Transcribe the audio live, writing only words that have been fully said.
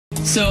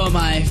So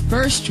my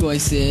first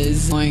choice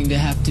is going to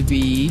have to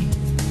be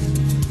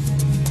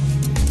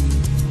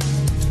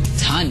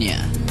Tonya.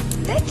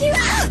 Thank you.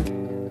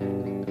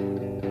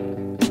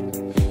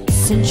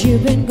 Since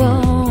you've been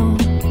gone,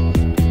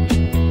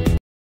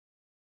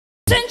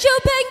 since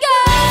you've been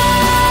gone,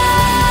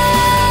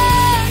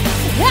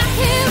 I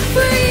can't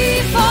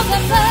breathe for the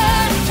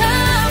first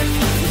time.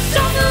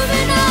 So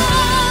moving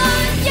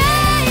on,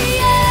 yeah,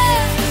 yeah.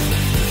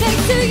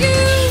 Thanks to you,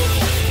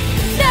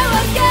 now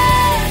I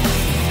get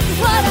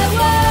what I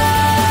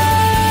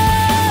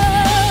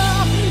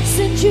want.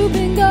 Since you've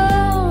been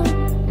gone,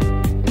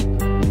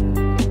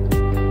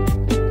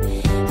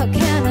 how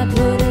can I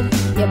put it?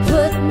 You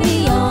put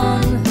me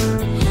on.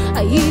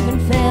 I even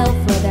fell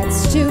for that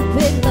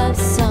stupid love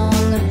song.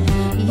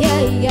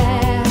 Yeah,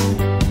 yeah.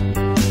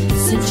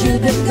 Since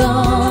you've been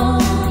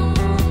gone,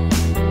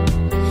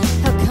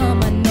 how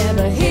come I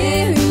never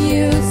hear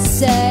you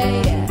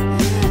say,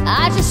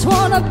 I just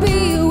wanna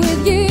be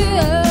with you?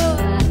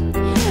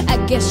 I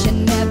guess you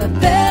never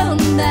felt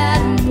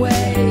that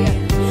way.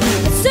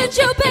 Since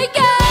you've been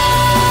gone,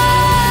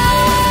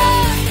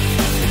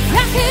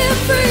 I can't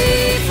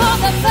breathe for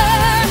the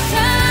first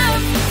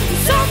time.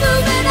 So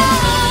moving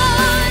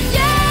on,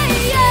 yeah,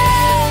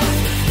 yeah.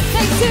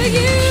 Thanks to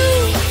you,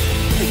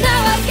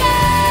 now I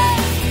get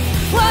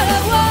what I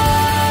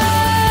want.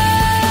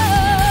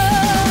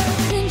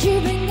 Since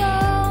you've been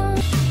gone,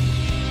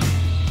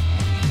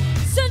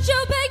 since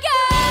you've been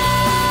gone,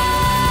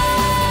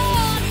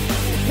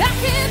 I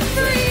can't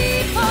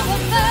breathe for the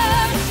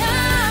first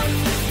time.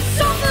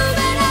 So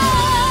moving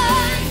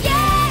on,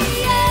 yeah,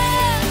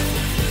 yeah.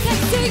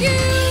 Thanks to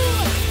you,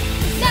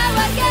 now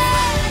I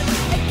get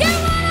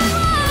what I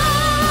want.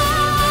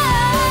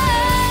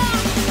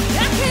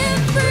 I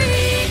can't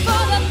breathe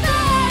for the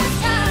first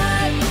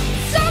time.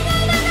 So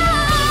moving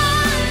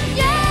on,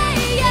 yeah,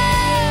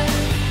 yeah.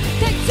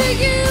 Thanks to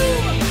you,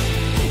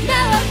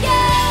 now I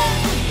get.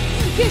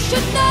 You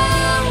should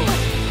know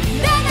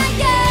that I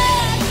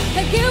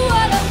get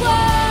what I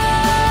want.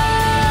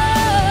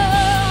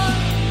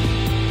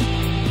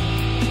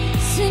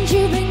 Since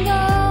you've been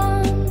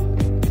gone,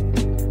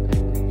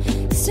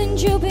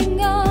 since you've been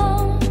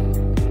gone,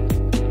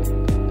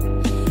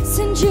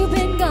 since you've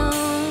been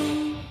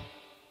gone.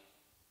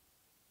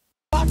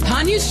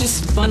 Tanya's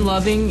just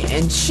fun-loving,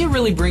 and she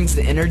really brings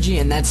the energy,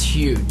 and that's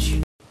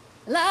huge.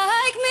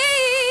 Like me.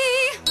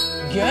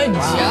 Good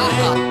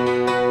job.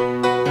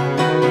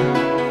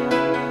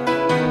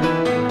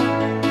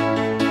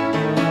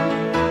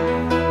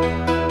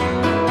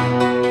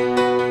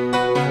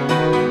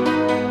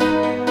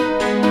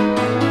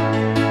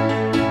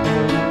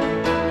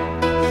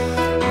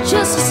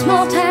 Just a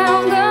small town